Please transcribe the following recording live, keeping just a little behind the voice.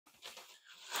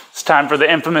It's time for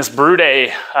the infamous brew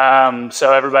day.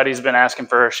 So everybody's been asking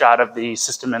for a shot of the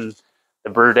system and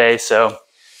the brew day. So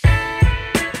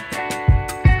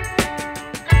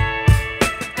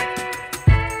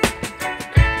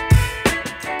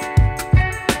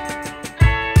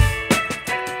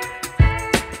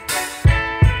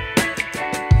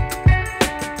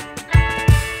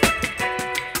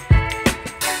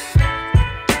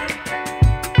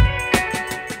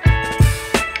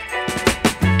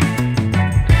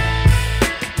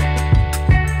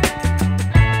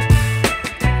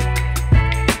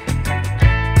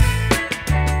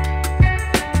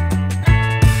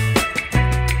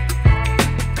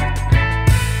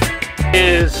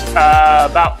is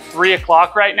about 3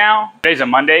 o'clock right now. Today's a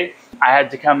Monday. I had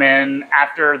to come in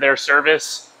after their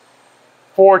service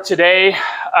for today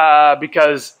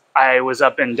because I was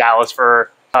up in Dallas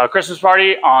for a Christmas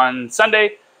party on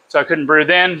Sunday, so I couldn't brew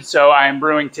then. So I'm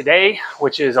brewing today,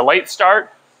 which is a late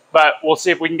start, but we'll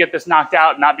see if we can get this knocked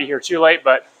out and not be here too late.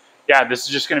 But yeah, this is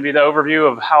just going to be the overview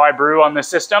of how I brew on this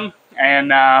system.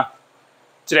 And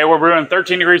today we're brewing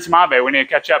 13 degrees Tmavé. We need to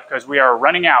catch up because we are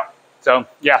running out. So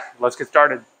yeah, let's get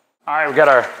started. All right, we got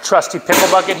our trusty pickle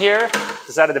bucket here.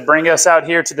 Decided to bring us out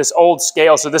here to this old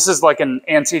scale. So this is like an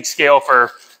antique scale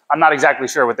for, I'm not exactly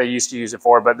sure what they used to use it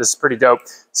for, but this is pretty dope.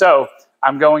 So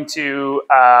I'm going to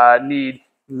need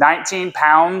 19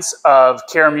 pounds of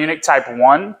Munich Type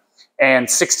 1 and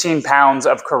 16 pounds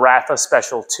of Carafa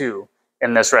Special 2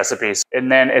 in this recipe.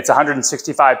 And then it's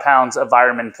 165 pounds of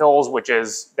vitamin pills, which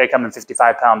is, they come in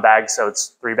 55-pound bags, so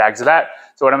it's 3 bags of that.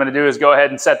 So what I'm gonna do is go ahead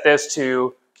and set this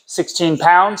to 16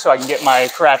 pounds so I can get my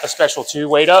Carafa Special 2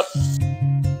 weight up.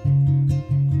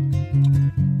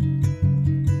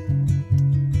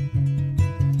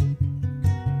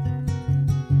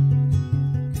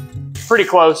 Pretty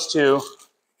close to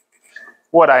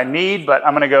what I need, but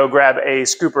I'm gonna go grab a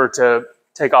scooper to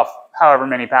take off however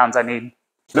many pounds I need.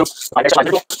 All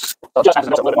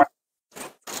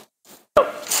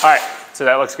right, so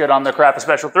that looks good on the Carafa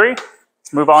Special 3.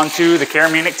 Let's move on to the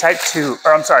Munich Type 2,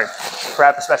 or I'm sorry,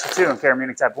 Carafa Special 2 and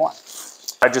Munich Type 1.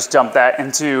 I just dumped that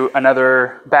into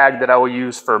another bag that I will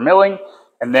use for milling,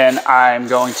 and then I'm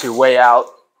going to weigh out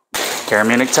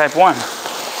Munich Type 1.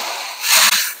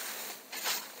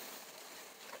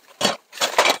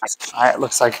 All right,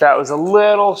 looks like that was a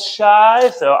little shy,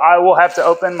 so I will have to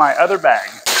open my other bag.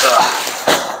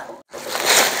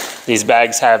 These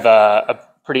bags have a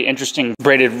pretty interesting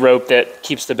braided rope that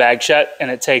keeps the bag shut, and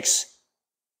it takes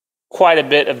quite a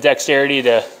bit of dexterity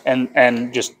to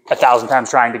and just 1,000 times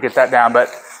trying to get that down. But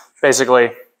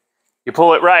basically, you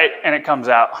pull it right and it comes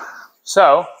out.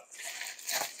 So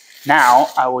now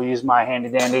I will use my handy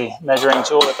dandy measuring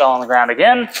tool that fell on the ground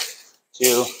again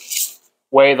to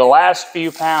weigh the last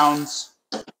few pounds.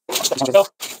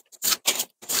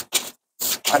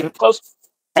 Close.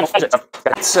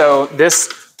 So this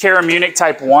Munich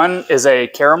Type 1 is a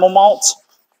caramel malt.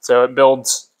 So it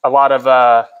builds a lot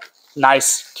of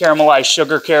nice caramelized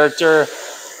sugar character,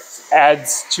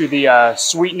 adds to the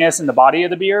sweetness in the body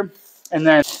of the beer. And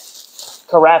then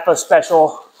Carafa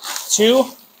Special 2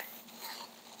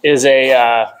 is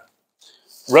a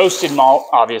roasted malt,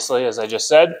 obviously, as I just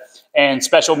said. And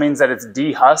special means that it's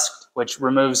dehusked, which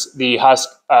removes the husk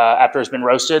after it's been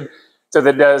roasted, so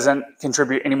that doesn't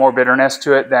contribute any more bitterness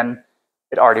to it than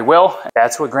it already will.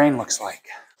 That's what grain looks like.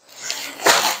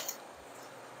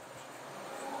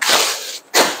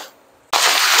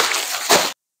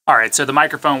 All right, so the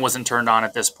microphone wasn't turned on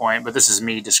at this point, but this is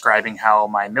me describing how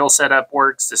my mill setup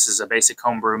works. This is a basic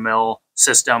homebrew mill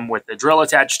system with a drill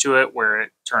attached to it where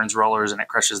it turns rollers and it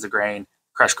crushes the grain.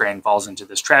 Crushed grain falls into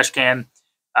this trash can.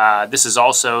 This is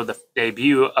also the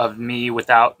debut of me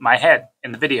without my head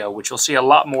in the video, which you'll see a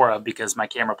lot more of because my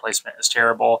camera placement is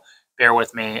terrible. Bear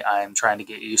with me. I'm trying to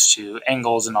get used to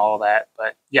angles and all of that.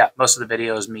 But yeah, most of the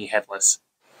video is me headless.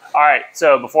 All right,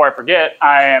 so before I forget,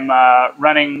 I am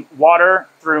running water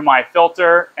through my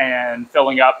filter and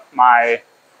filling up my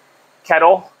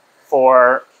kettle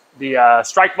for the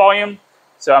strike volume.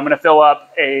 So I'm going to fill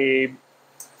up I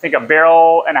think a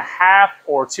barrel and a half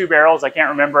or 2 barrels. I can't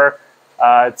remember.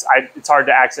 It's hard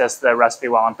to access the recipe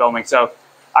while I'm filming. So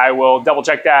I will double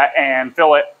check that and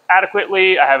fill it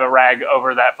adequately. I have a rag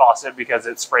over that faucet because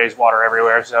it sprays water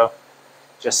everywhere. So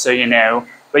just so you know.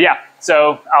 But yeah,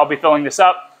 so I'll be filling this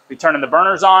up. Be turning the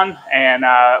burners on and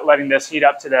letting this heat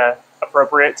up to the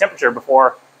appropriate temperature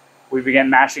before we begin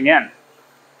mashing in.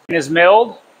 It is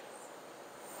milled.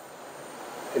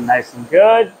 Looking nice and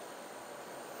good.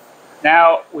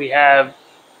 Now we have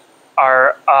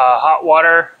our hot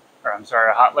water, or I'm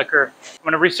sorry, hot liquor.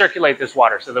 I'm going to recirculate this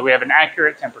water so that we have an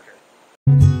accurate temperature.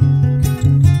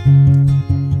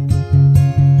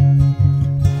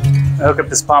 hook up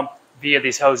this pump via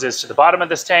these hoses to the bottom of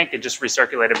this tank and just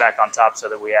recirculate it back on top so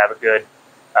that we have a good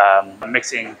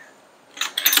mixing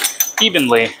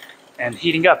evenly and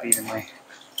heating up evenly.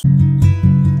 So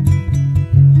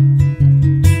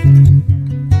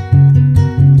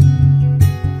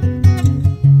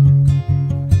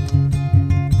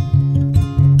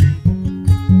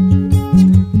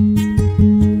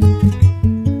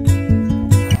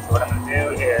what I'm going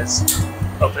to do is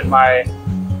open my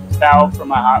valve for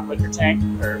my hot liquor tank,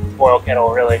 or boil kettle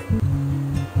really.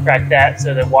 Crack that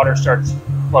so that water starts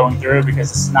flowing through, because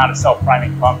this is not a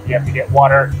self-priming pump. You have to get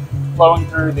water flowing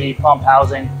through the pump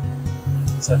housing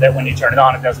so that when you turn it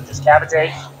on, it doesn't just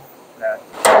cavitate.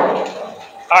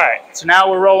 All right, so now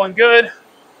we're rolling good.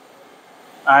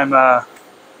 I'm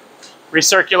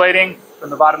recirculating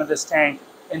from the bottom of this tank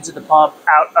into the pump,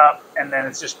 out, up, and then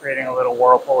it's just creating a little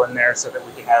whirlpool in there so that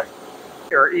we can have,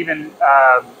 or even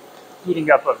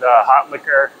heating up of the hot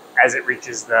liquor as it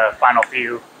reaches the final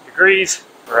few degrees.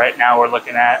 Right now we're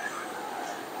looking at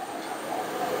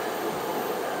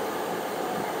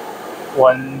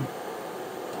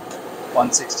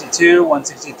 162,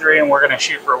 163, and we're going to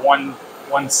shoot for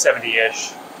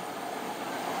 170-ish.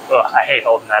 I hate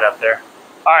holding that up there.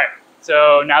 All right,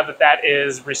 so now that that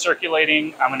is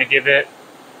recirculating, I'm going to give it,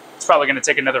 it's probably going to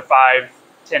take another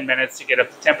 5-10 minutes to get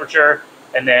up the temperature,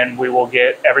 and then we will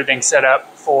get everything set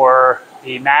up for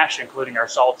the mash, including our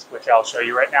salts, which I'll show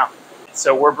you right now.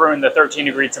 So we're brewing the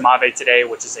 13-degree Tmavé today,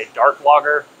 which is a dark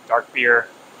lager, dark beer.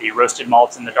 The roasted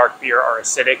malts in the dark beer are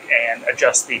acidic and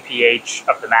adjust the pH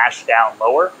of the mash down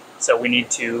lower. So we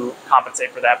need to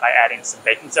compensate for that by adding some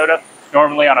baking soda.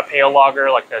 Normally on a pale lager,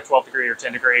 like the 12-degree or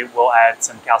 10-degree, we'll add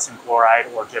some calcium chloride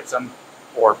or gypsum,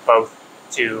 or both,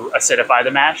 to acidify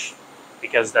the mash,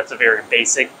 because that's a very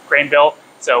basic grain bill.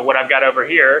 So what I've got over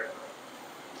here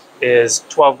is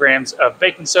 12 grams of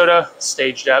baking soda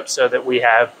staged up so that we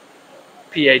have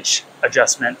pH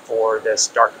adjustment for this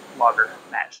dark lager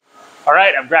mash. All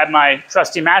right, I've grabbed my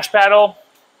trusty mash paddle,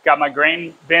 got my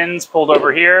grain bins pulled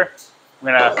over here. I'm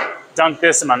gonna dunk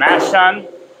this in my mash tun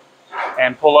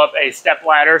and pull up a step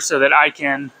ladder so that I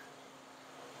can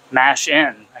mash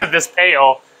in. This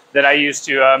pail that I used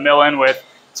to mill in with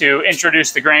to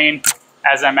introduce the grain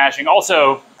as I'm mashing.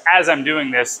 Also, as I'm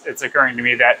doing this, it's occurring to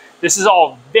me that this is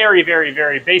all very, very,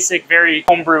 very basic, very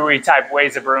homebrewy type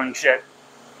ways of brewing shit.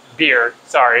 Beer,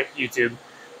 sorry, YouTube.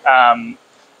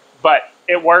 But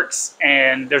it works,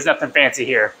 and there's nothing fancy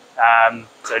here.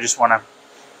 So I just want to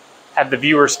have the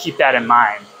viewers keep that in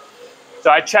mind. So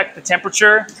I checked the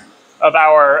temperature of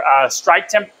our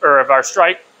strike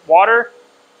water,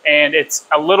 and it's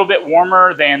a little bit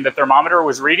warmer than the thermometer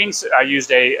was reading. So I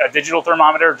used a digital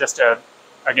thermometer just to,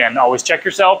 again, always check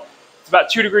yourself. It's about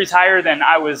 2 degrees higher than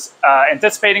I was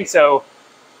anticipating, so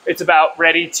it's about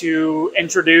ready to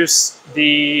introduce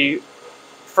the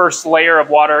first layer of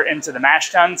water into the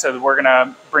mash tun. So that we're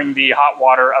gonna bring the hot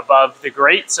water above the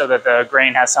grate so that the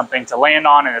grain has something to land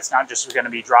on and it's not just gonna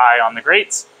be dry on the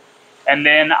grates. And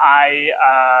then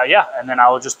and then I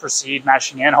will just proceed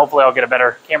mashing in. Hopefully I'll get a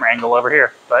better camera angle over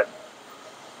here, but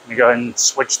let me go ahead and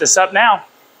switch this up now.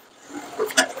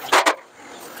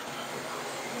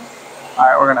 All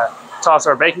right, we're gonna toss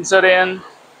our baking soda in.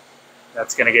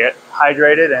 That's gonna get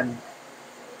hydrated and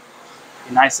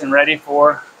be nice and ready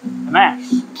for the mash.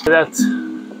 That's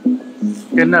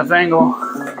good enough angle.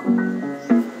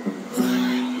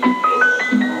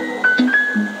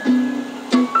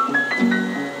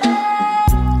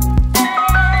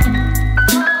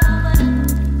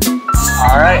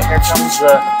 All right, here comes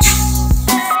the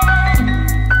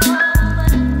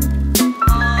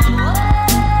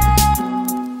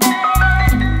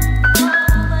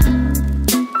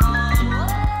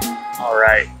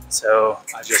So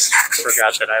I just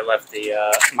forgot that I left the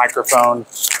microphone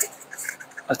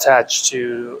attached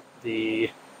to the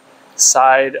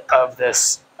side of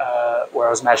this where I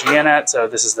was mashing in at. So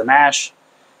this is the mash.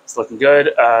 It's looking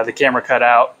good. The camera cut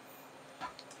out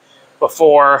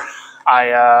before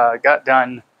I got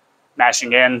done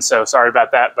mashing in, so sorry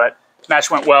about that. But mash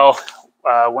went well,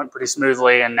 went pretty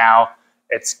smoothly, and now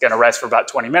it's going to rest for about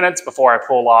 20 minutes before I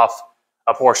pull off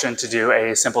a portion to do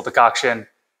a simple decoction.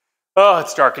 Oh,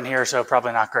 it's dark in here, so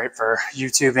probably not great for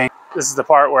YouTubing. This is the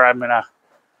part where I'm gonna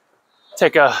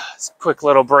take a quick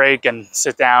little break and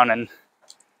sit down and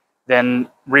then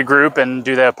regroup and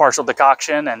do the partial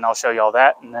decoction, and I'll show you all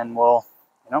that, and then we'll,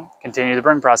 continue the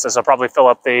brewing process. I'll probably fill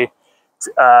up the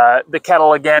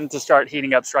kettle again to start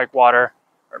heating up heating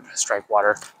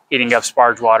up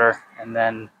sparge water, and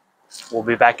then we'll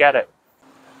be back at it.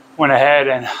 Went ahead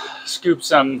and scooped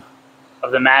some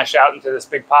of the mash out into this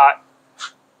big pot.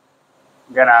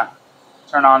 I'm gonna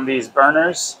turn on these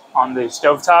burners on the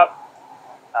stovetop.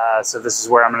 So this is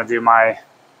where I'm going to do my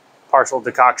partial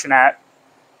decoction at.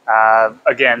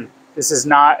 Again, this is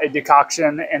not a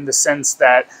decoction in the sense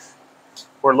that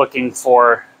we're looking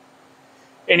for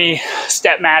any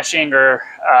step mashing or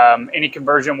any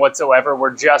conversion whatsoever.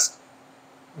 We're just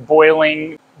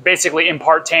boiling, basically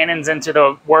impart tannins into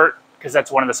the wort, because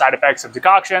that's one of the side effects of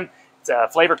decoction. It's a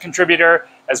flavor contributor,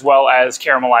 as well as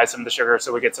caramelize some of the sugar,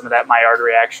 so we get some of that Maillard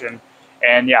reaction.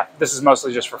 And yeah, this is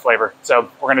mostly just for flavor. So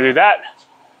we're going to do that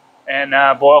and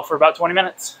boil for about 20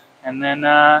 minutes, and then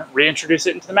reintroduce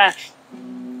it into the mash.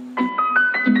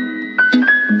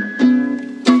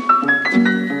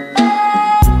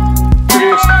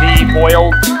 Introduce the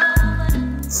boiled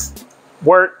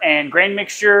wort and grain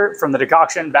mixture from the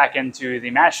decoction back into the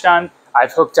mash tun.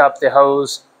 I've hooked up the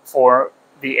hose for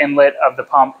the inlet of the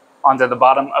pump onto the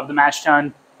bottom of the mash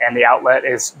tun, and the outlet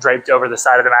is draped over the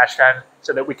side of the mash tun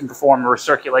so that we can perform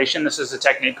recirculation. This is a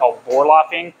technique called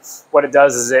vorlopping. What it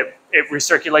does is it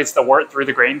recirculates the wort through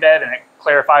the grain bed, and it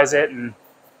clarifies it and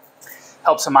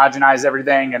helps homogenize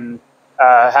everything and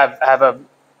have a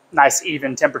nice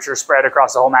even temperature spread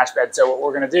across the whole mash bed. So what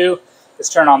we're going to do is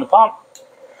turn on the pump.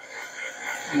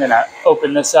 I'm going to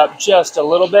open this up just a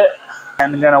little bit,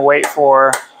 and I'm going to wait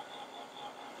for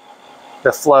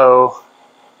the flow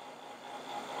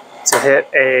to hit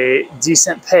a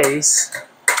decent pace.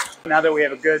 Now that we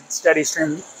have a good steady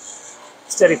stream,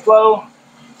 steady flow,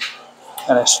 I'm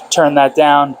going to turn that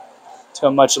down to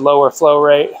a much lower flow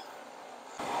rate.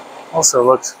 Also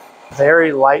looks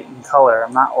very light in color.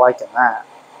 I'm not liking that.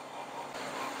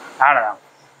 I don't know.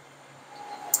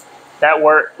 That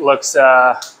wort looks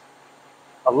a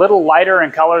little lighter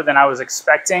in color than I was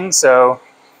expecting, so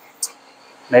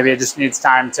maybe it just needs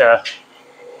time to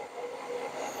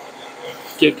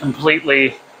get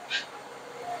completely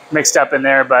mixed up in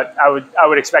there, but I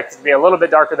would expect it to be a little bit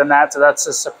darker than that, so that's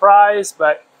a surprise,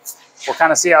 but we'll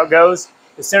kind of see how it goes.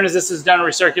 As soon as this is done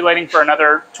recirculating for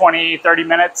another 20-30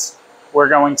 minutes, we're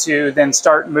going to then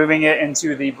start moving it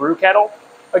into the brew kettle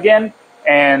again,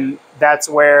 and that's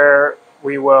where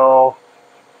we will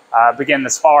begin the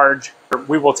sparge.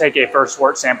 We will take a first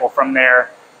wort sample from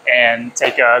there and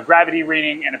take a gravity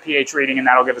reading and a pH reading, and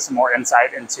that'll give us some more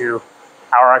insight into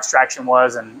how our extraction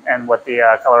was and what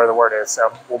the color of the wort is.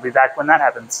 So we'll be back when that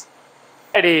happens.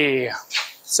 Ready.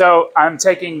 So I'm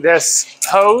taking this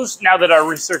hose now that our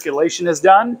recirculation is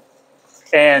done,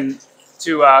 and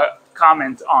to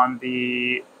comment on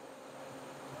the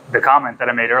comment that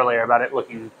I made earlier about it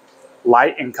looking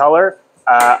light in color.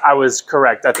 I was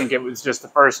correct. I think it was just the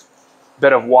first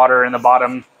bit of water in the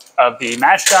bottom of the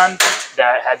mash tun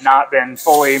that had not been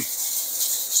fully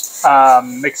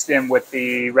mixed in with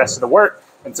the rest of the wort.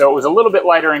 And so it was a little bit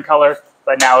lighter in color,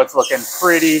 but now it's looking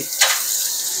pretty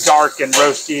dark and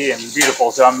roasty and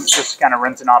beautiful. So I'm just kind of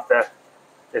rinsing off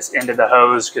this end of the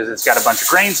hose because it's got a bunch of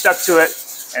grain stuck to it.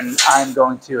 And I'm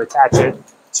going to attach it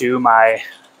to my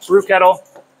brew kettle.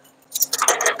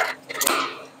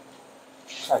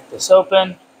 Crack this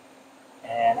open,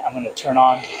 and I'm going to turn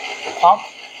on the pump.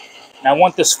 And I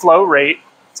want this flow rate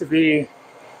to be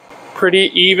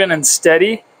pretty even and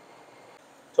steady.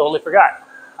 Totally forgot.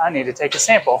 I need to take a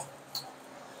sample.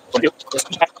 And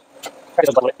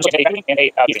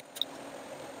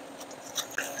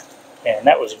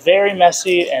that was very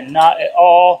messy and not at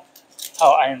all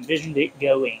how I envisioned it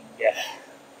going.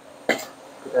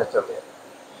 That's okay.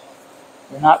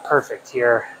 We're not perfect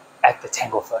here at the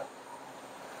Tanglefoot.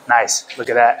 Nice, look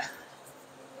at that.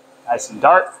 Nice and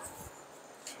dark.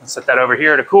 I'll set that over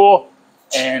here to cool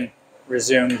and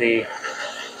resume the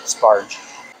sparge.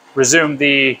 Resume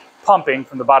the pumping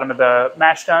from the bottom of the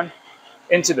mash tun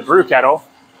into the brew kettle.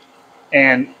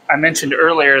 And I mentioned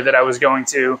earlier that I was going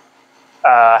to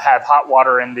have hot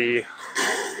water in the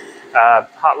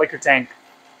hot liquor tank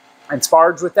and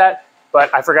sparge with that,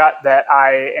 but I forgot that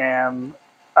I am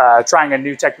trying a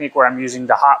new technique where I'm using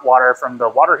the hot water from the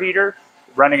water heater,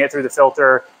 running it through the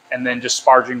filter, and then just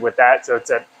sparging with that. So it's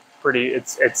a pretty,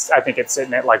 I think it's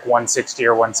sitting at like 160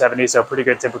 or 170, so pretty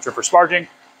good temperature for sparging.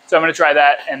 So I'm going to try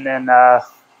that and then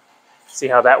see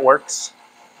how that works.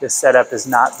 This setup is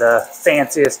not the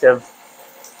fanciest of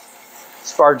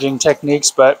sparging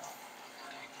techniques, but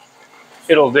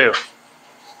it'll do.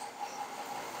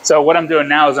 So what I'm doing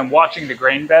now is I'm watching the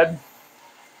grain bed.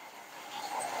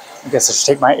 I guess I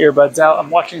should take my earbuds out. I'm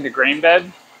watching the grain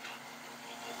bed.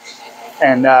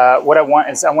 And what I want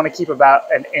is I want to keep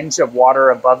about an inch of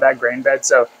water above that grain bed.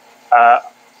 So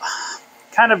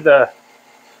kind of the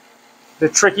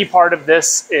tricky part of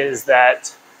this is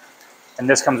that, and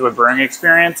this comes with brewing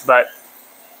experience, but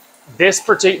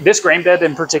This grain bed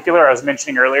in particular, I was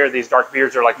mentioning earlier, these dark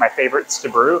beers are like my favorites to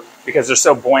brew because they're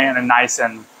so buoyant and nice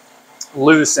and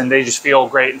loose, and they just feel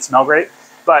great and smell great.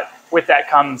 But with that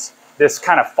comes this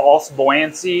kind of false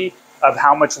buoyancy of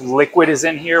how much liquid is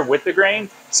in here with the grain.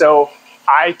 So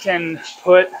I can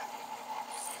put,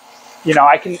 you know,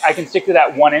 I can stick to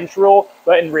that 1 inch rule,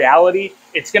 but in reality,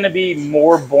 it's going to be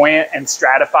more buoyant and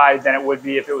stratified than it would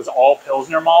be if it was all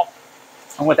Pilsner malt.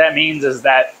 And what that means is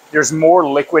that there's more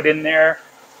liquid in there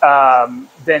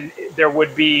than there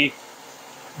would be.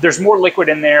 There's more liquid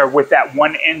in there with that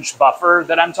 1 inch buffer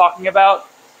that I'm talking about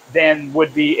than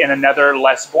would be in another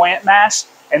less buoyant mash.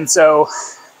 And so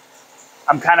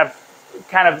I'm kind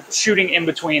of shooting in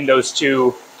between those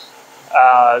two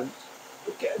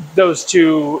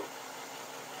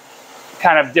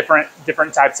kind of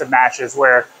different types of mashes,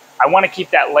 where I want to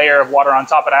keep that layer of water on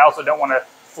top, but I also don't want to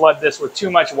flood this with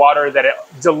too much water that it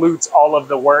dilutes all of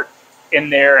the work in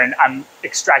there and I'm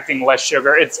extracting less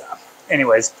sugar.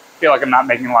 Anyways, I feel like I'm not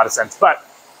making a lot of sense, but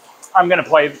I'm going to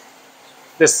play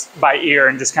this by ear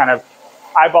and just kind of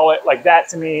eyeball it. Like that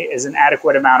to me is an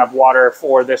adequate amount of water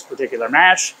for this particular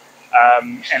mash.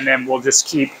 And then we'll just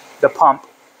keep the pump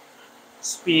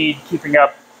speed keeping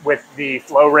up with the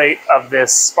flow rate of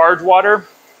this sparge water.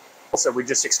 So we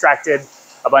just extracted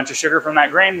a bunch of sugar from that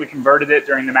grain. We converted it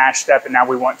during the mash step, and now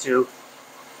we want to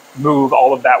move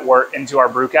all of that work into our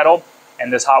brew kettle.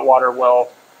 And this hot water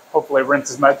will hopefully rinse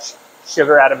as much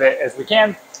sugar out of it as we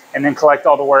can, and then collect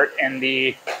all the work in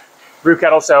the brew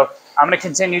kettle. So I'm going to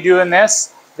continue doing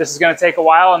this. This is going to take a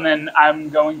while, and then I'm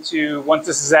going to, once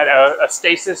this is at a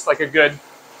stasis, like a good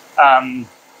kind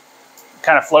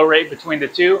of flow rate between the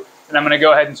two, and I'm going to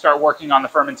go ahead and start working on the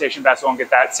fermentation vessel and get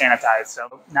that sanitized.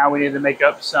 So now we need to make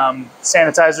up some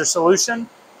sanitizer solution.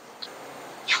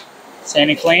 Sand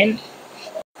and clean.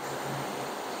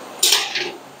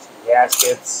 Some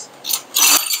gaskets.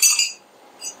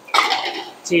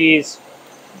 Tees.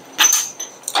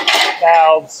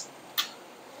 Valves.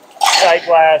 Sight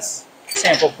glass.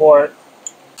 Sample port.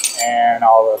 And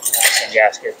all those connecting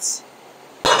gaskets.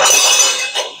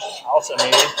 Also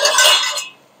needed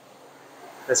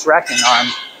this racking arm.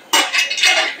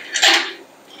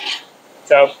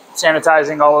 So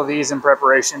sanitizing all of these in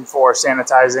preparation for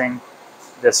sanitizing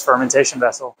this fermentation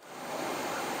vessel.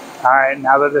 All right,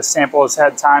 now that this sample has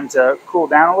had time to cool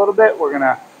down a little bit, we're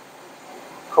gonna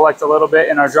collect a little bit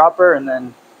in our dropper and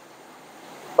then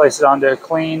place it onto a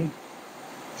clean,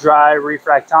 dry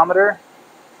refractometer.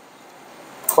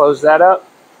 Close that up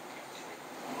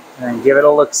and then give it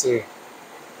a look-see.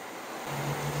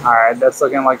 All right, that's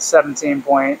looking like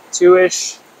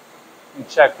 17.2-ish. Let me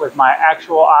check with my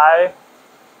actual eye.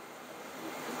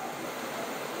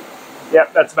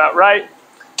 Yep, that's about right.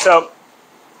 So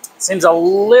seems a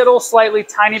little slightly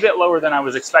tiny bit lower than I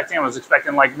was expecting. I was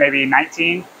expecting like maybe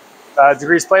 19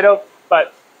 degrees Plato,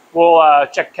 but we'll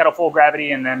check kettle full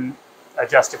gravity and then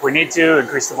adjust if we need to,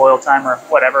 increase the boil time or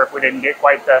whatever if we didn't get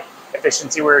quite the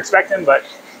efficiency we were expecting. But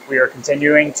we are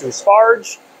continuing to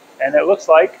sparge, and it looks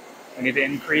like we need to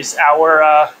increase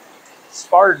our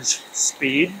sparge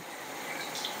speed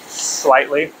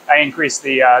slightly. I increased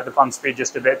the pump speed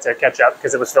just a bit to catch up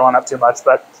because it was filling up too much,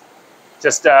 but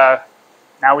just now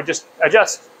we just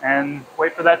adjust and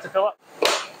wait for that to fill up.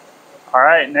 All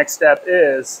right, next step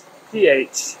is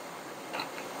pH.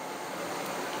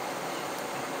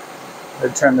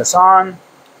 Let's turn this on,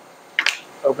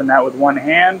 open that with one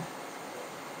hand,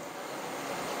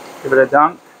 give it a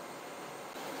dunk.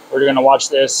 We're gonna watch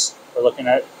this. We're looking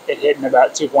at it hitting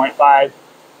about 2.5,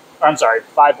 I'm sorry,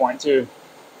 5.2.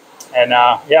 And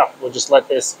yeah, we'll just let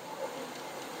this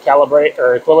calibrate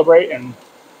or equilibrate and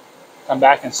come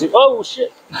back and see. Oh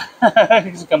shit!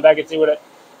 Just come back and see what it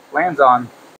lands on.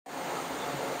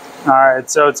 All right,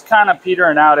 so it's kind of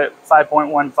petering out at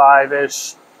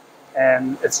 5.15-ish,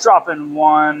 and it's dropping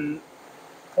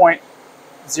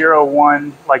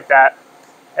 1.01 like that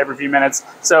every few minutes.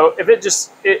 So if it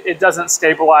doesn't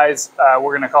stabilize,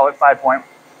 we're going to call it 5.15.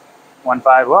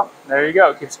 Well, there you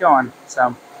go. It keeps going.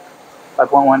 So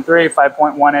 5.13,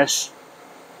 5.1-ish,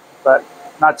 but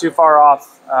not too far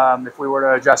off. If we were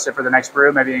to adjust it for the next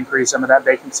brew, maybe increase some of that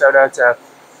baking soda to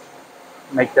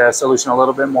make the solution a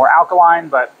little bit more alkaline,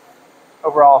 but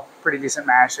overall, pretty decent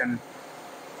mash and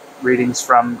readings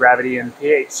from gravity and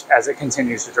pH as it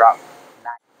continues to drop.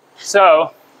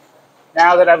 So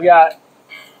now that I've got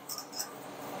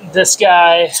this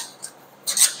guy,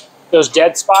 those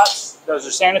dead spots, those are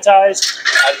sanitized.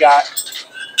 I've got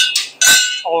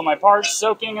all of my parts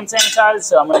soaking and sanitized,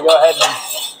 so I'm going to go ahead and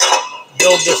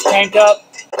build this tank up.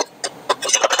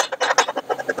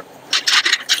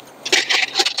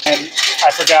 And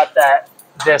I forgot that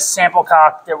This sample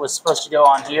cock that was supposed to go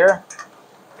on here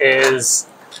is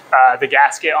the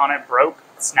gasket on it broke,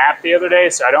 snapped the other day,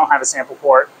 so I don't have a sample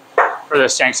port for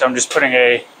this tank, so I'm just putting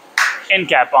a end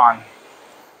cap on.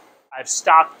 I've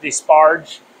stocked the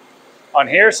sparge on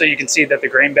here so you can see that the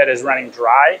grain bed is running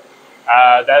dry.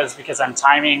 That is because I'm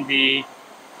timing the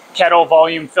kettle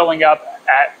volume filling up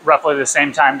at roughly the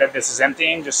same time that this is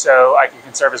emptying, just so I can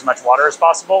conserve as much water as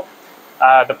possible.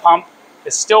 The pump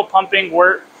is still pumping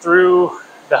wort through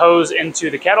the hose into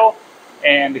the kettle,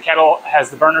 and the kettle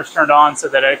has the burners turned on so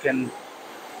that it can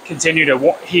continue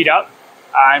to heat up.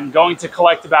 I'm going to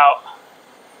collect about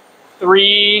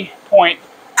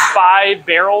 3.5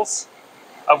 barrels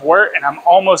of wort, and I'm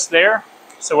almost there.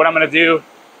 So what I'm going to do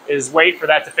is wait for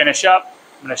that to finish up.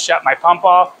 I'm going to shut my pump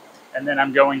off, and then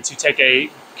I'm going to take a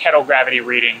kettle gravity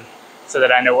reading so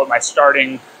that I know what my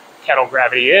starting kettle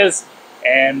gravity is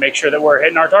and make sure that we're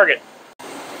hitting our target.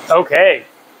 Okay,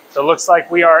 so it looks like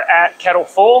we are at kettle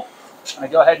full. I'm going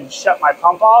to go ahead and shut my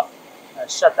pump off. I'm going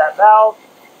to shut that valve,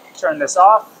 turn this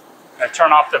off. I'm going to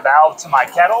turn off the valve to my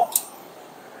kettle.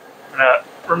 I'm going to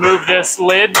remove this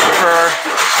lid for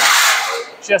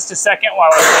just a second while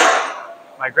I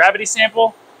take my gravity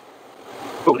sample.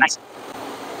 Ooh, nice.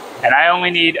 And I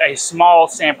only need a small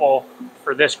sample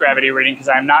for this gravity reading because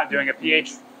I'm not doing a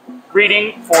pH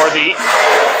reading for the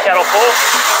kettle full.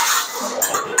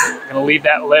 I'm going to leave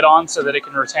that lid on so that it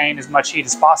can retain as much heat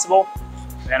as possible.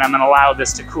 And I'm going to allow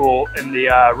this to cool in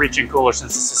the reach-in cooler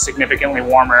since this is significantly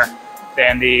warmer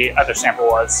than the other sample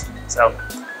was. So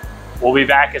we'll be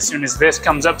back as soon as this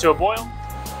comes up to a boil.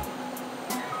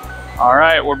 All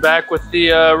right, we're back with the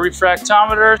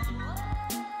refractometer.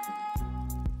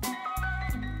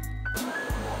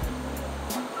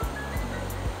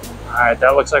 All right,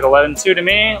 that looks like 11.2 to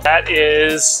me. That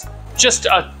is just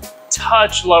a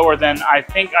touch lower than I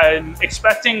think I'm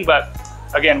expecting, but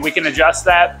again, we can adjust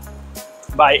that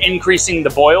by increasing the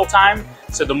boil time.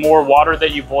 So the more water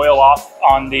that you boil off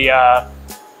on the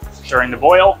during the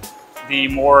boil, the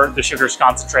more the sugars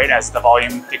concentrate as the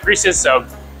volume decreases. So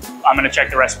I'm going to check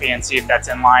the recipe and see if that's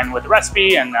in line with the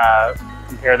recipe and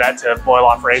compare that to boil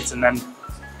off rates, and then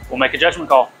we'll make a judgment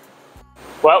call.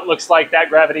 Well, it looks like that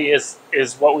gravity is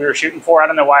what we were shooting for. I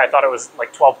don't know why I thought it was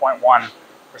like 12.1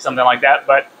 or something like that,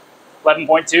 but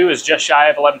 11.2 is just shy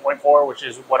of 11.4, which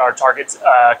is what our target's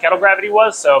kettle gravity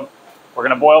was. So we're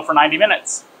going to boil for 90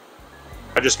 minutes.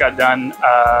 I just got done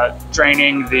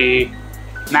draining the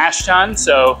mash tun,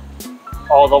 so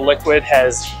all the liquid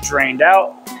has drained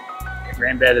out. The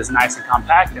grain bed is nice and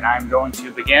compact, and I'm going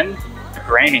to begin the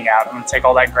graining out. I'm going to take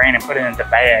all that grain and put it into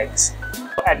bags.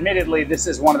 Admittedly, this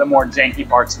is one of the more janky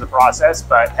parts of the process,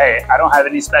 but hey, I don't have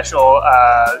any special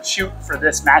chute for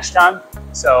this mash tun,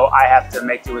 so I have to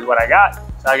make do with what I got.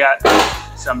 So I got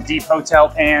some deep hotel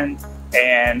pan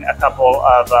and a couple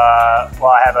of,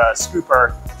 well, I have a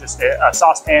scooper, just a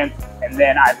saucepan, and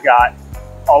then I've got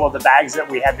all of the bags that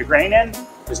we had the grain in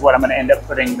is what I'm going to end up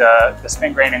putting the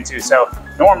spent grain into. So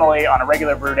normally on a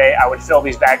regular brew day, I would fill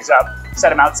these bags up, set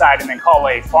them outside, and then call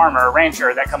a farmer, a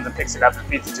rancher that comes and picks it up and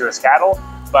feeds it to his cattle.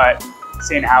 But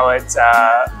seeing how it's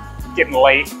getting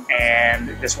late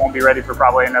and this won't be ready for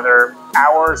probably another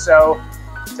hour or so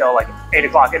till like 8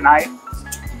 o'clock at night,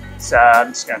 so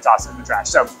I'm just going to toss it in the trash.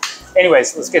 So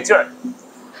anyways, let's get to it.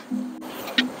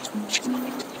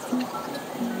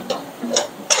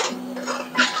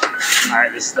 All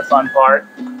right, this is the fun part.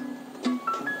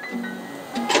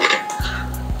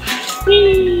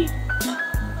 Whee!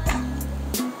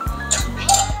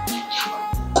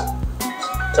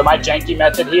 So my janky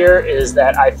method here is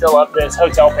that I fill up this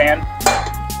hotel pan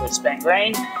with spent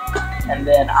grain, and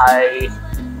then I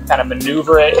kind of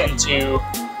maneuver it into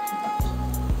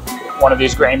one of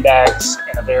these grain bags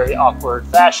in a very awkward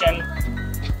fashion,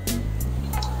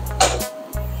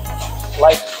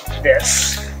 like this.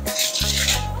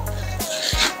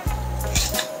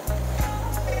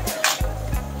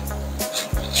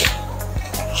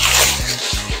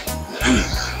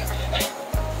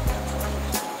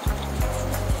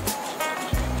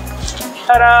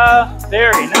 Ta-da!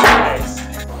 Very nice.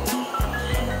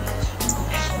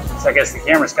 So I guess the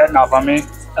camera's cutting off on me.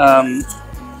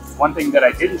 One thing that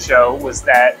I didn't show was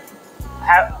that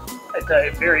at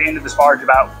the very end of this barge,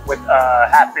 about with a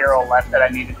half barrel left that I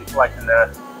needed to collect in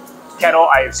the kettle,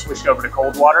 I switched over to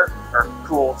cold water, or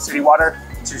cool city water,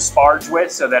 to sparge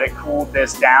with so that it cooled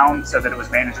this down so that it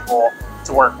was manageable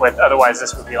to work with. Otherwise,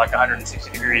 this would be like 160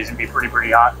 degrees and be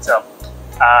pretty hot. So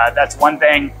that's one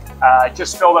thing.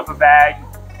 Just filled up a bag.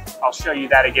 I'll show you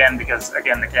that again because,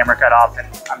 again, the camera cut off, and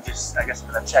I guess I'm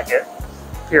going to check it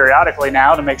periodically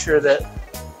now to make sure that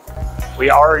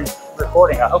we are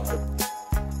recording. I hope so.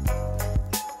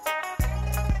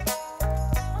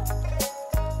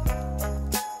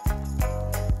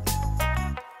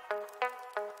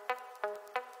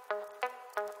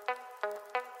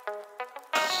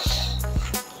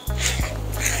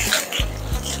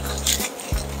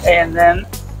 And then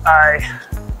I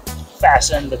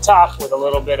fasten the top with a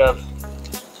little bit of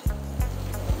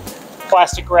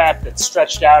plastic wrap that's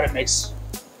stretched out. It makes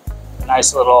a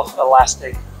nice little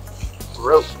elastic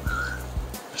rope.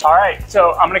 All right,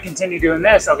 so I'm gonna continue doing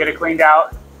this. I'll get it cleaned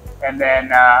out, and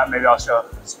then maybe I'll show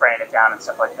spraying it down and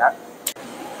stuff like that.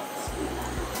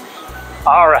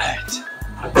 All right,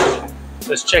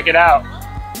 let's check it out.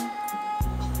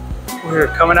 We're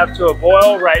coming up to a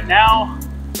boil right now.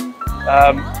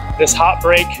 This hop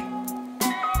break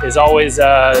is always, it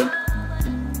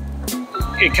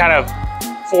kind of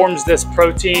forms this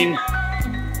protein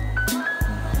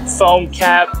foam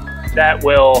cap that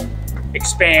will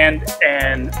expand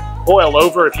and boil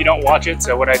over if you don't watch it.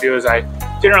 So what I do is I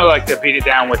generally like to beat it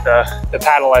down with the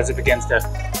paddle as it begins to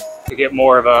get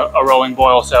more of a rolling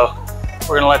boil. So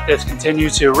we're gonna let this continue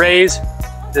to raise.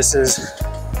 This is,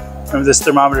 remember this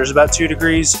thermometer is about 2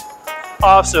 degrees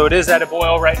off, so it is at a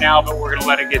boil right now, but we're gonna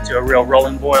let it get to a real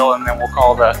rolling boil, and then we'll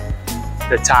call the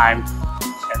time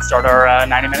and start our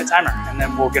 90-minute timer, and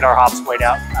then we'll get our hops weighed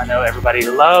out. I know everybody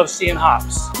loves seeing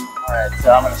hops. All right,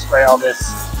 so I'm gonna spray all this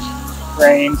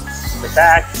grain in the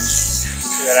back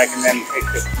so that I can then take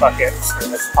this bucket or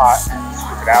this pot and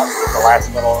scoop it out with the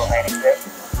last little remaining bit.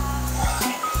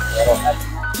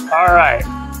 All right,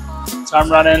 so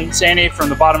I'm running Sandy from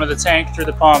the bottom of the tank through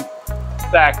the pump,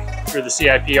 back through the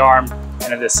CIP arm,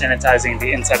 and it is sanitizing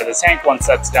the inside of the tank. Once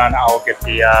that's done, I'll get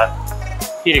the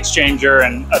heat exchanger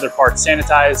and other parts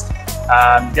sanitized.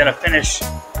 I'm gonna finish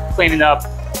cleaning up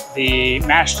the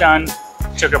mash tun.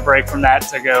 Took a break from that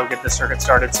to go get the circuit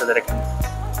started so that it can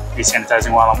be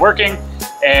sanitizing while I'm working.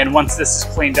 And once this is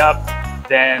cleaned up,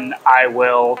 then I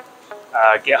will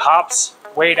get hops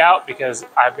weighed out, because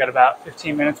I've got about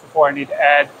 15 minutes before I need to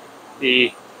add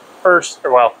the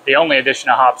the only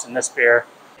addition of hops in this beer.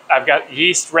 I've got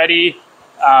yeast ready.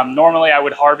 Normally I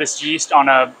would harvest yeast on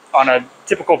a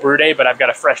typical brew day, but I've got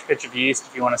a fresh pitch of yeast.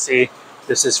 If you want to see,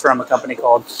 this is from a company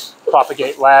called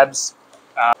Propagate Labs.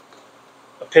 A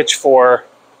pitch for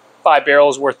 5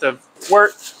 barrels worth of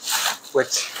wort,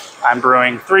 which I'm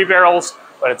brewing 3 barrels,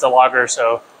 but it's a lager,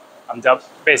 so I'm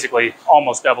basically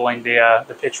almost doubling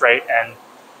the pitch rate, and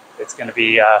it's going to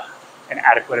be an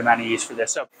adequate amount of yeast for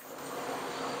this. So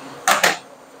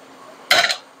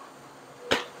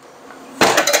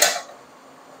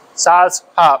Saz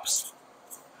hops.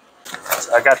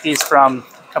 So I got these from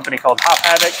a company called Hop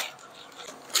Havoc.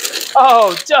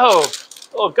 Oh, dope!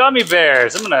 Little gummy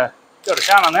bears. I'm gonna go to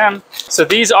town on them. So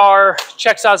these are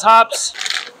Czech Saz hops.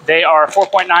 They are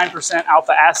 4.9%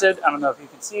 alpha acid. I don't know if you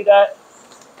can see that.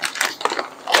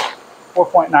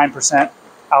 4.9%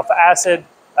 alpha acid.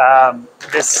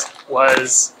 This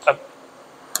was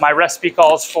my recipe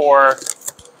calls for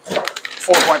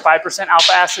 4.5%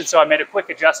 alpha acid, so I made a quick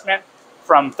adjustment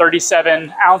from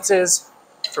 37 ounces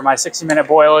for my 60-minute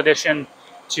boil edition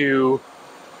to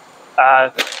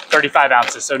 35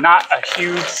 ounces. So not a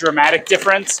huge dramatic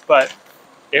difference, but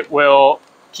it will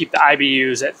keep the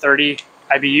IBUs at 30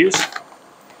 IBUs.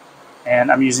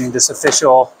 And I'm using this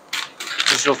official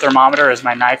digital thermometer as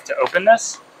my knife to open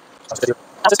this.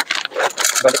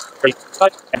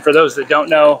 And for those that don't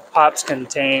know, hops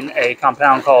contain a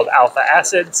compound called alpha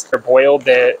acids. They're boiled,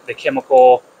 the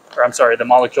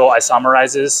molecule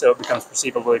isomerizes, so it becomes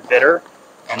perceivably bitter.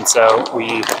 And so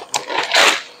we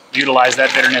utilize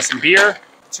that bitterness in beer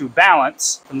to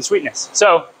balance from the sweetness.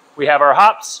 So we have our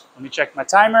hops. Let me check my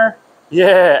timer.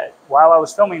 Yeah, while I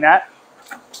was filming that,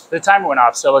 the timer went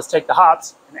off. So let's take the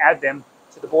hops and add them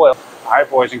to the boil. All right,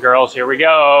 boys and girls, here we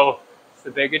go. It's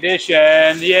the big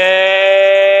addition.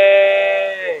 Yay!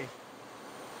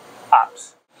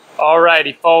 Hops. All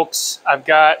righty, folks. I've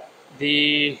got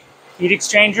the heat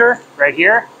exchanger right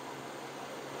here,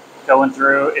 going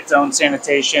through its own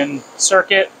sanitation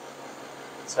circuit.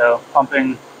 So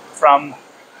pumping from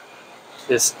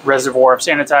this reservoir of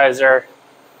sanitizer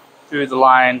through the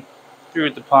line, through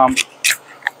the pump,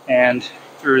 and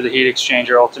through the heat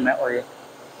exchanger, ultimately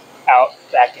out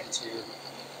back into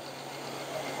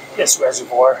this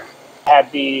reservoir.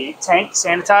 Had the tank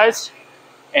sanitized,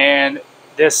 and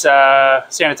this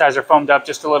sanitizer foamed up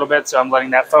just a little bit, so I'm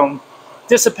letting that foam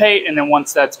dissipate, and then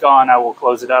once that's gone, I will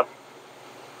close it up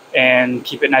and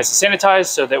keep it nice and sanitized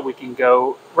so that we can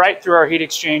go right through our heat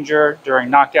exchanger during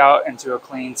knockout into a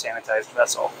clean sanitized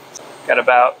vessel. Got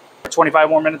about 25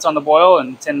 more minutes on the boil, and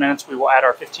in 10 minutes we will add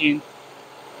our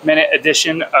 15-minute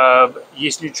addition of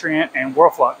yeast nutrient and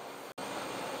whirlflock.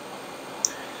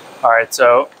 All right,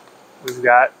 so we've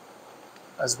got,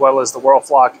 as well as the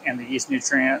whirlflock and the yeast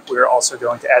nutrient, we're also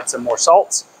going to add some more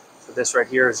salts. So this right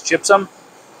here is gypsum,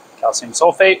 calcium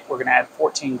sulfate. We're going to add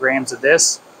 14 grams of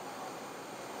this.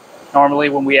 Normally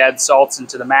when we add salts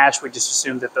into the mash, we just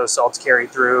assume that those salts carry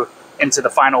through into the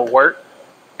final wort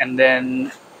and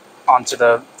then onto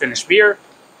the finished beer.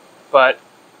 But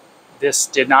this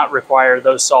did not require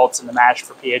those salts in the mash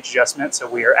for pH adjustment, so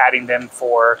we are adding them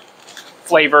for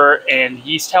flavor and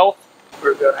yeast health.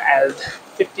 We're going to add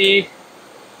 50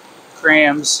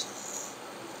 grams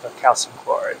of calcium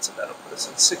chloride, so that'll put us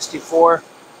at 64,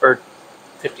 or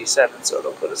 57, so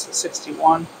it'll put us at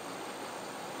 61.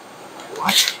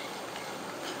 What?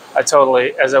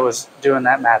 As I was doing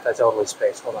that math, I totally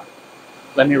spaced. Hold on.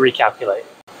 Let me recalculate.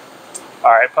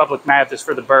 All right, public math is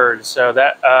for the birds, so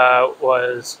that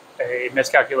was a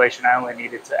miscalculation. I only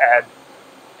needed to add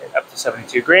it up to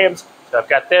 72 grams. So I've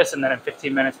got this, and then in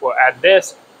 15 minutes we'll add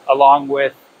this, along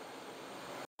with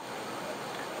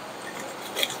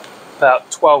about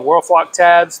 12 Whirlflock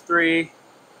tabs, 3,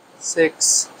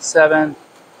 6, 7,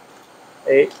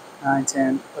 8, 9,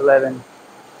 10, 11,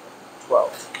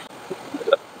 12.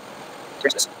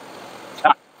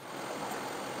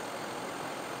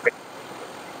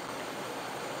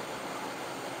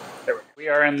 We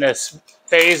are in this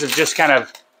phase of just kind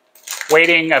of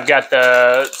waiting. I've got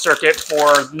the circuit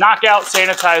for knockout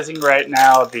sanitizing right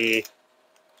now. The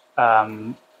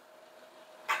gotta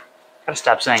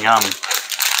stop saying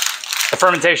The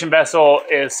fermentation vessel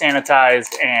is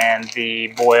sanitized and the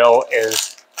boil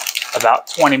is about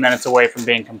 20 minutes away from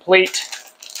being complete.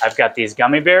 I've got these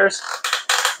gummy bears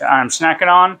that I'm snacking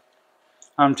on.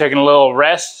 I'm taking a little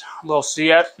rest, a little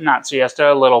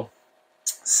a little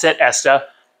siesta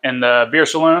in the beer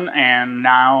saloon, and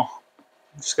now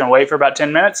I'm just gonna wait for about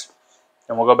 10 minutes.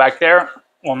 Then we'll go back there,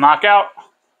 we'll knock out,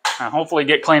 and hopefully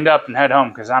get cleaned up and head home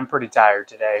because I'm pretty tired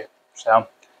today. So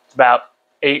it's about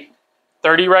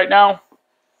 8:30 right now.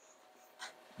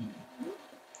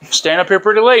 Staying up here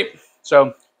pretty late,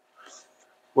 so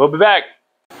we'll be back.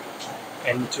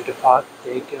 Into the pot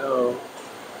they go.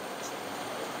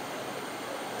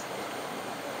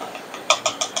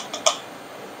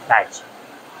 Nice.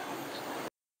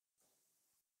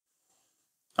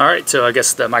 All right, so I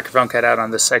guess the microphone cut out on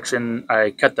this section.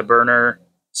 I cut the burner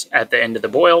at the end of the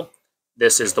boil.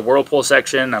 This is the whirlpool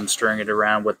section. I'm stirring it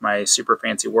around with my super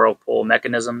fancy whirlpool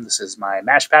mechanism. This is my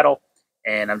mash paddle,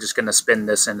 and I'm just going to spin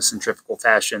this in a centrifugal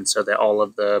fashion so that all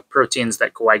of the proteins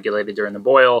that coagulated during the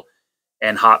boil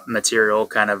and hot material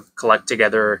kind of collect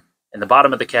together in the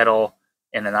bottom of the kettle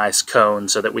in a nice cone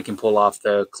so that we can pull off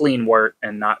the clean wort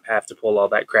and not have to pull all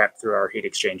that crap through our heat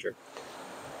exchanger.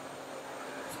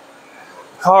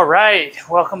 All right,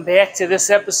 welcome back to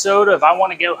this episode of I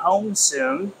Want to Go Home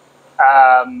Soon.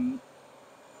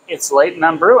 It's late and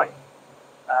I'm brewing.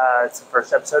 It's the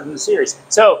first episode in the series.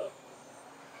 So,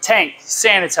 tank,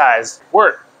 sanitized,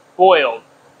 wort, boiled,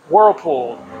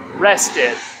 whirlpooled,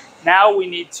 rested. Now we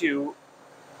need to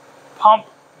pump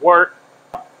wort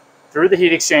through the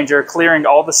heat exchanger, clearing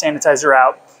all the sanitizer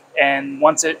out. And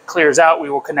once it clears out, we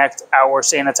will connect our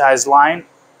sanitized line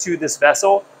to this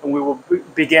vessel, and we will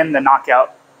begin the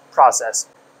knockout process.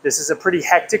 This is a pretty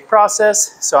hectic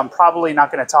process, so I'm probably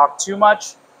not going to talk too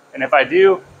much. And if I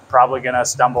do, I'm probably going to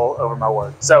stumble over my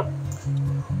words. So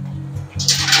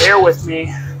bear with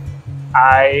me.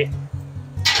 I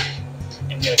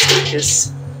am going to take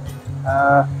this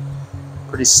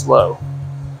pretty slow.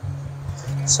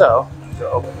 So I'm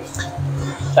going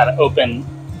to open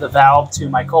the valve to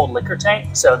my cold liquor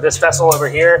tank. So this vessel over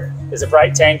here is a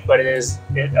bright tank, but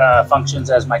it functions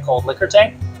as my cold liquor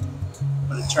tank. I'm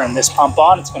going to turn this pump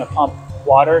on. It's going to pump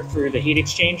water through the heat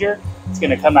exchanger. It's going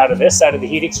to come out of this side of the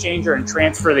heat exchanger and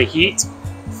transfer the heat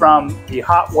from the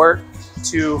hot wort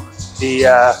to the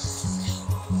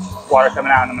water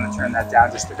coming out. And I'm going to turn that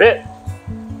down just a bit.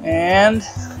 And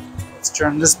let's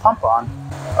turn this pump on.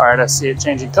 All right, I see it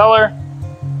changing color.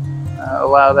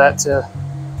 Allow that to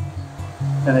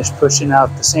finish pushing out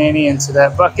the sani into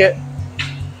that bucket.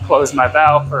 Close my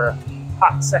valve for a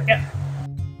hot second.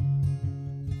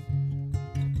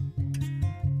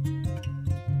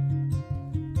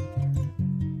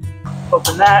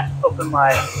 Open that, open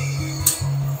my,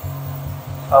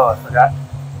 oh, I forgot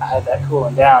I had that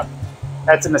cooling down.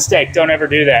 That's a mistake, don't ever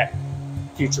do that,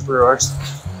 future brewers.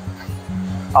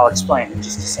 I'll explain in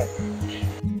just a second.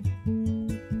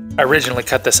 I originally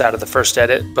cut this out of the first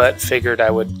edit, but figured I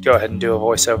would go ahead and do a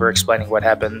voiceover explaining what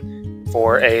happened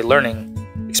for a learning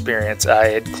experience. I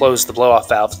had closed the blow-off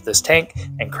valve to this tank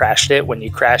and crashed it. When you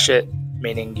crash it,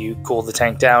 meaning you cool the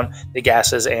tank down, the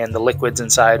gases and the liquids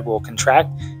inside will contract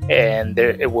and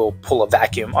it will pull a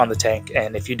vacuum on the tank.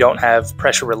 And if you don't have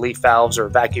pressure relief valves or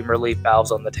vacuum relief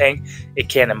valves on the tank, it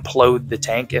can implode the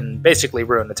tank and basically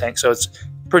ruin the tank. So it's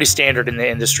pretty standard in the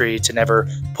industry to never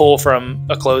pull from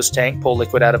a closed tank, pull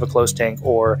liquid out of a closed tank,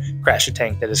 or crash a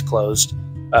tank that is closed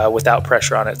without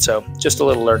pressure on it. So just a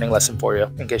little learning lesson for you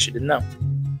in case you didn't know.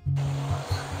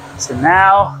 So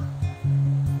now,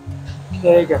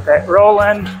 okay, got that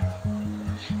rolling,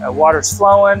 water's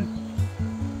flowing,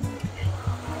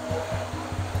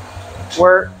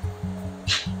 work,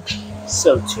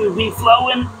 so 2B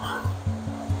flowing.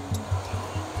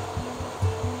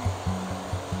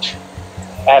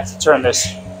 I have to turn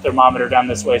this thermometer down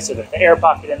this way so that the air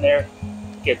pocket in there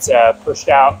gets pushed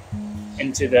out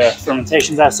into the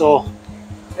fermentation vessel.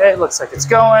 Okay, looks like it's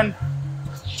going.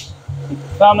 Keep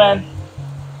it coming.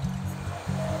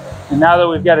 And now that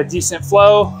we've got a decent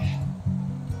flow,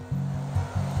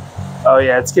 oh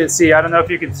yeah, it's good. See, I don't know if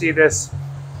you can see this,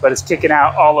 but it's kicking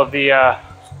out all of the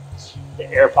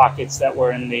air pockets that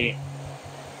were in the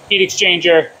heat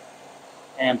exchanger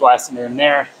and blasting it in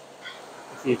there.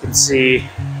 If you can see,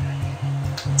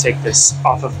 take this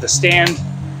off of the stand,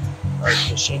 or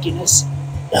the shakiness.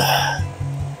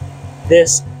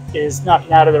 This is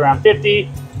knocking out at around 50.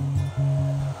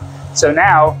 So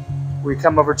now we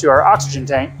come over to our oxygen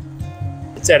tank.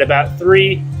 It's at about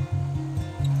 3,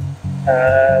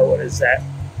 what is that,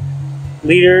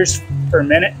 liters per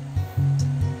minute.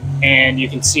 And you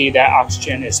can see that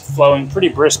oxygen is flowing pretty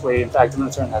briskly. In fact, I'm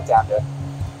gonna turn that down to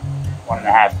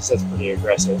 1.5 because that's pretty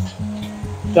aggressive.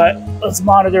 But let's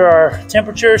monitor our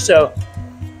temperature. So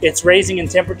it's raising in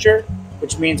temperature,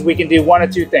 which means we can do one of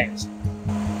two things.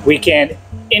 We can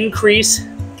increase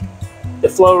the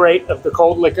flow rate of the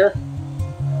cold liquor,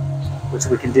 which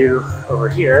we can do over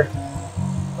here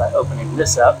by opening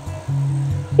this up,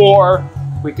 or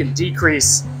we can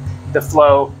decrease the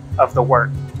flow of the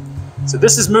wort. So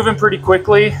this is moving pretty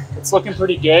quickly. It's looking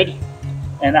pretty good.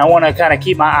 And I want to kind of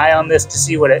keep my eye on this to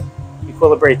see what it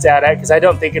equilibrates out at, because I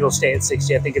don't think it'll stay at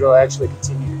 60. I think it'll actually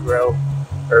continue to grow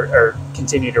or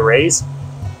continue to raise.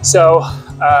 So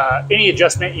any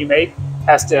adjustment you make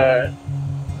has to,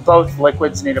 both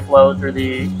liquids need to flow through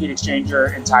the heat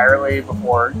exchanger entirely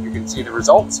before you can see the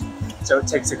results. So it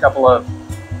takes a couple of,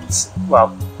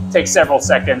 well, takes several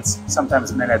seconds,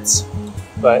 sometimes minutes,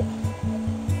 but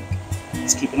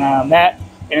let's keep an eye on that.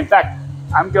 And in fact,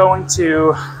 I'm going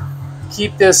to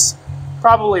keep this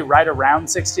probably right around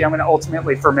 60. I'm going to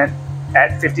ultimately ferment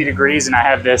at 50 degrees, and I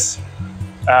have this,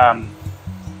 oh,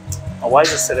 why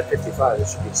is it set at 55? It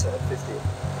should be set at 50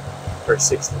 or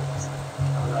 60. I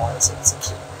don't know why it's set at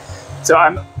 60. So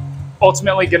I'm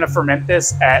ultimately going to ferment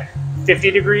this at 50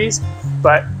 degrees,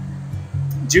 but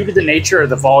due to the nature of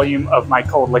the volume of my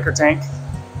cold liquor tank,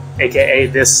 AKA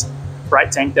this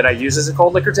bright tank that I use as a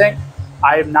cold liquor tank,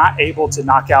 I am not able to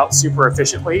knock out super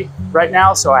efficiently right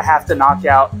now. So I have to knock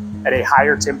out at a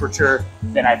higher temperature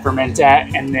than I ferment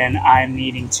at, and then I'm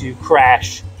needing to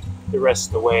crash the rest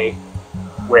of the way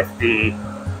with the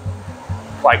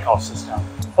glycol system.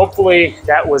 Hopefully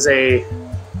that was a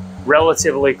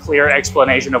relatively clear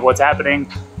explanation of what's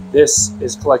happening. This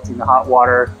is collecting the hot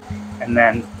water, and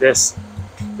then this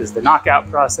is the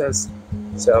knockout process.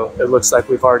 So it looks like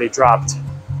we've already dropped.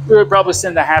 We would probably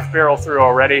send the half barrel through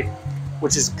already,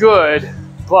 which is good,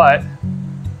 but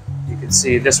you can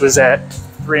see this was at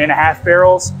 3.5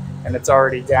 barrels and it's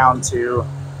already down to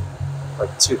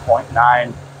like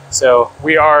 2.9. So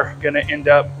we are gonna end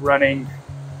up running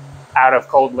out of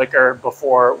cold liquor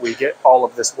before we get all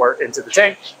of this wort into the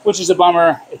tank, which is a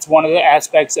bummer. It's one of the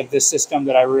aspects of this system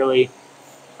that I really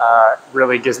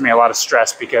gives me a lot of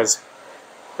stress, because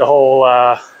the whole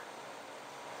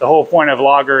point of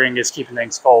lagering is keeping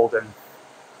things cold, and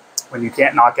when you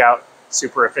can't knock out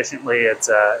super efficiently, it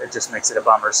just makes it a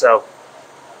bummer. So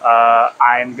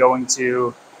I'm going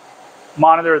to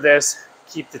monitor this,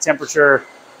 keep the temperature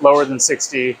lower than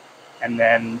 60, and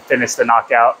then finish the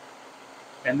knockout.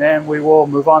 And then we will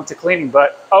move on to cleaning.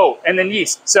 But, oh, and then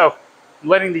yeast. So I'm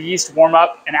letting the yeast warm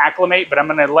up and acclimate, but I'm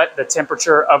going to let the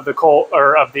temperature of the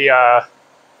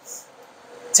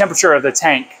temperature of the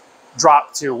tank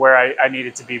drop to where I need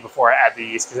it to be before I add the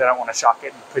yeast, because I don't want to shock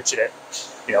it and pitch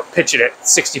it at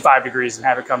 65 degrees and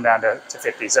have it come down to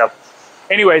 50. So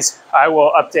anyways, I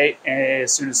will update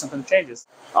as soon as something changes.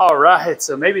 All right,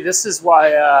 so maybe this is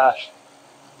why,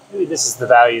 maybe this is the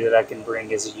value that I can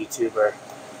bring as a YouTuber.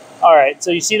 All right, so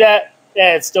you see that?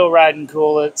 Yeah, it's still riding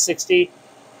cool at 60.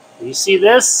 You see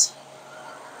this?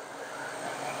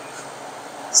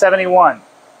 71.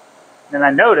 And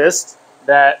I noticed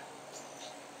that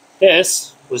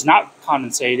this was not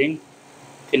condensing,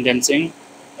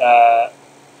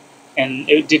 and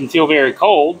it didn't feel very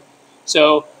cold.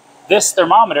 So this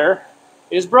thermometer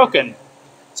is broken.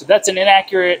 So that's an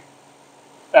inaccurate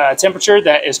temperature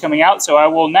that is coming out. So I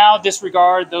will now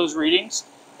disregard those readings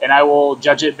and I will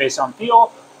judge it based on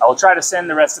feel. I will try to send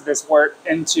the rest of this wort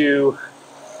into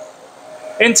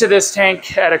this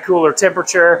tank at a cooler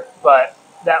temperature, but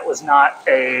that was not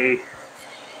a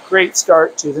great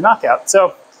start to the knockout.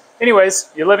 So anyways,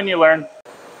 you live and you learn.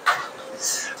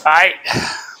 All right,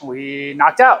 we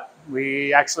knocked out.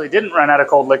 We actually didn't run out of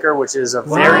cold liquor, which is a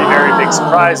very, very big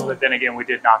surprise. But then again, we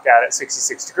did knock out at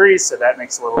 66 degrees, so that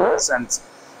makes a little bit of sense.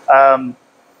 But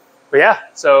yeah,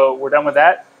 so we're done with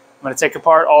that. I'm going to take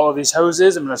apart all of these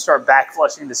hoses. I'm going to start back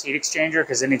flushing this heat exchanger,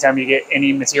 because anytime you get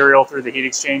any material through the heat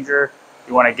exchanger,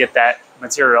 you want to get that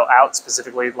material out,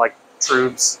 specifically like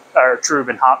trub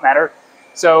and hop matter.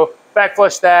 So back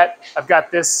flush that. I've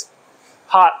got this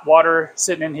hot water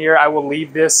sitting in here. I will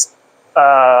leave this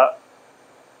covered,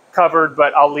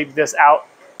 but I'll leave this out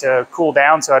to cool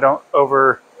down so I don't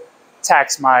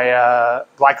overtax my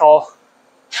glycol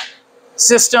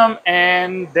system.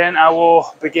 And then I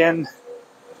will begin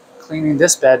cleaning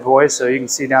this bad boy. So you can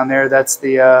see down there, that's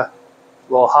the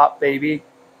little hop baby.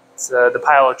 It's the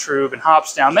pile of trub and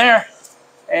hops down there.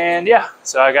 And yeah,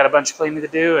 so I got a bunch of cleaning to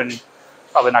do, and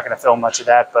probably not going to film much of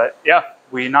that. But yeah,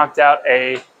 we knocked out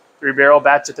a 3-barrel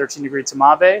batch of 13-degree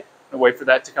Tmavé. I'm going to wait for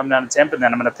that to come down to temp, and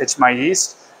then I'm going to pitch my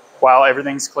yeast while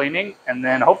everything's cleaning, and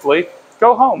then hopefully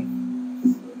go home.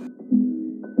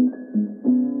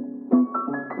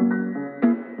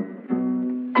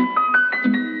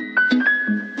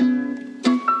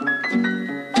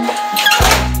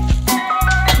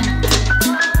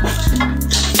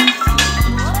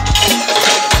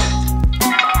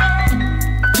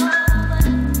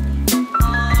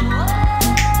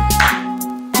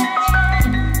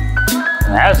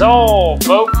 And that's all,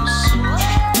 folks.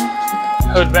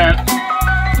 Hood vent,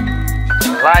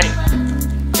 light,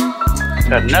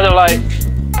 got another light.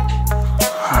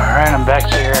 All right, I'm back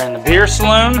here in the beer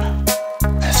saloon.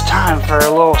 It's time for a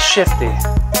little shifty.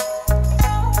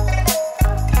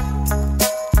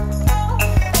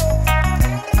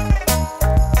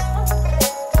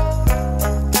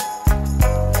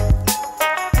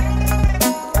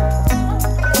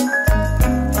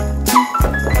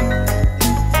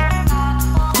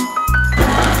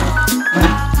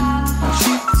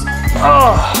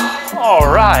 Oh,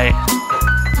 all right.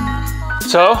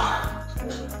 So,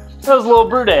 that was a little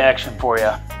brew day action for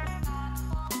you.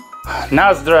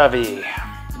 Na zdraví.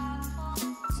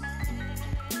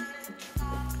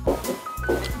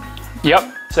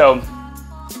 Yep, so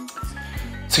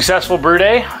successful brew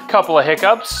day, a couple of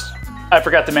hiccups. I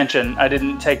forgot to mention, I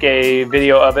didn't take a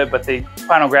video of it, but the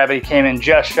final gravity came in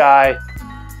just shy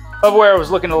of where I was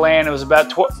looking to land. It was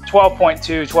about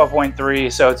 12.2,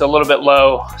 12.3, so it's a little bit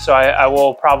low. So I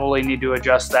will probably need to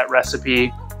adjust that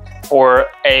recipe for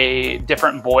a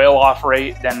different boil off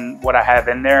rate than what I have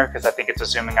in there, because I think it's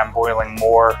assuming I'm boiling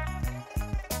more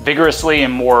vigorously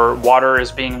and more water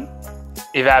is being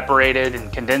evaporated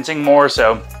and condensing more.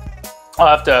 So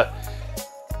I'll have to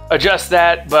adjust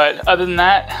that. But other than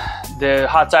that, the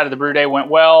hot side of the brew day went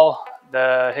well.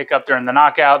 The hiccup during the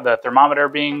knockout, the thermometer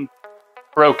being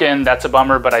broken, that's a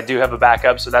bummer, but I do have a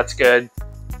backup, so that's good.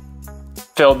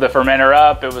 Filled the fermenter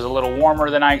up. It was a little warmer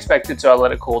than I expected, so I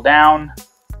let it cool down,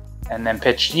 and then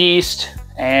pitched yeast,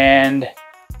 and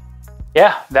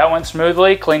yeah, that went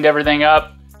smoothly. Cleaned everything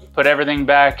up, put everything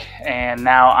back, and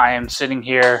now I am sitting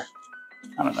here.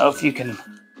 I don't know if you can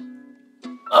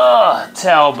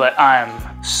tell, but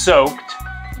I'm soaked.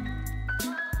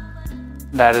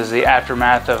 That is the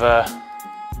aftermath of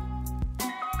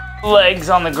legs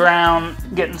on the ground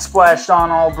getting splashed on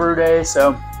all brew day.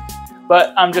 So,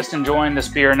 but I'm just enjoying this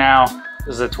beer now.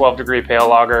 This is a 12-degree pale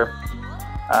lager.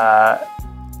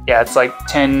 Yeah, it's like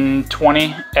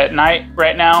 10:20 at night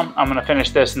right now. I'm gonna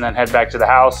finish this and then head back to the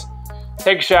house,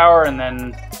 take a shower, and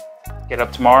then get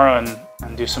up tomorrow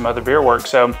and do some other beer work.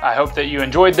 So I hope that you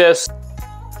enjoyed this.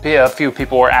 A few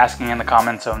people were asking in the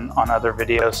comments on other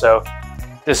videos. So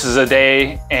this is a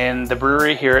day in the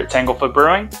brewery here at Tanglefoot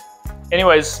Brewing.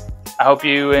 Anyways, I hope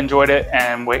you enjoyed it,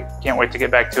 and can't wait to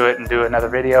get back to it and do another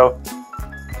video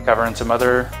covering some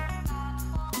other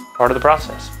part of the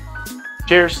process.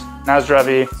 Cheers, na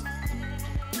zdraví,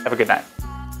 have a good night.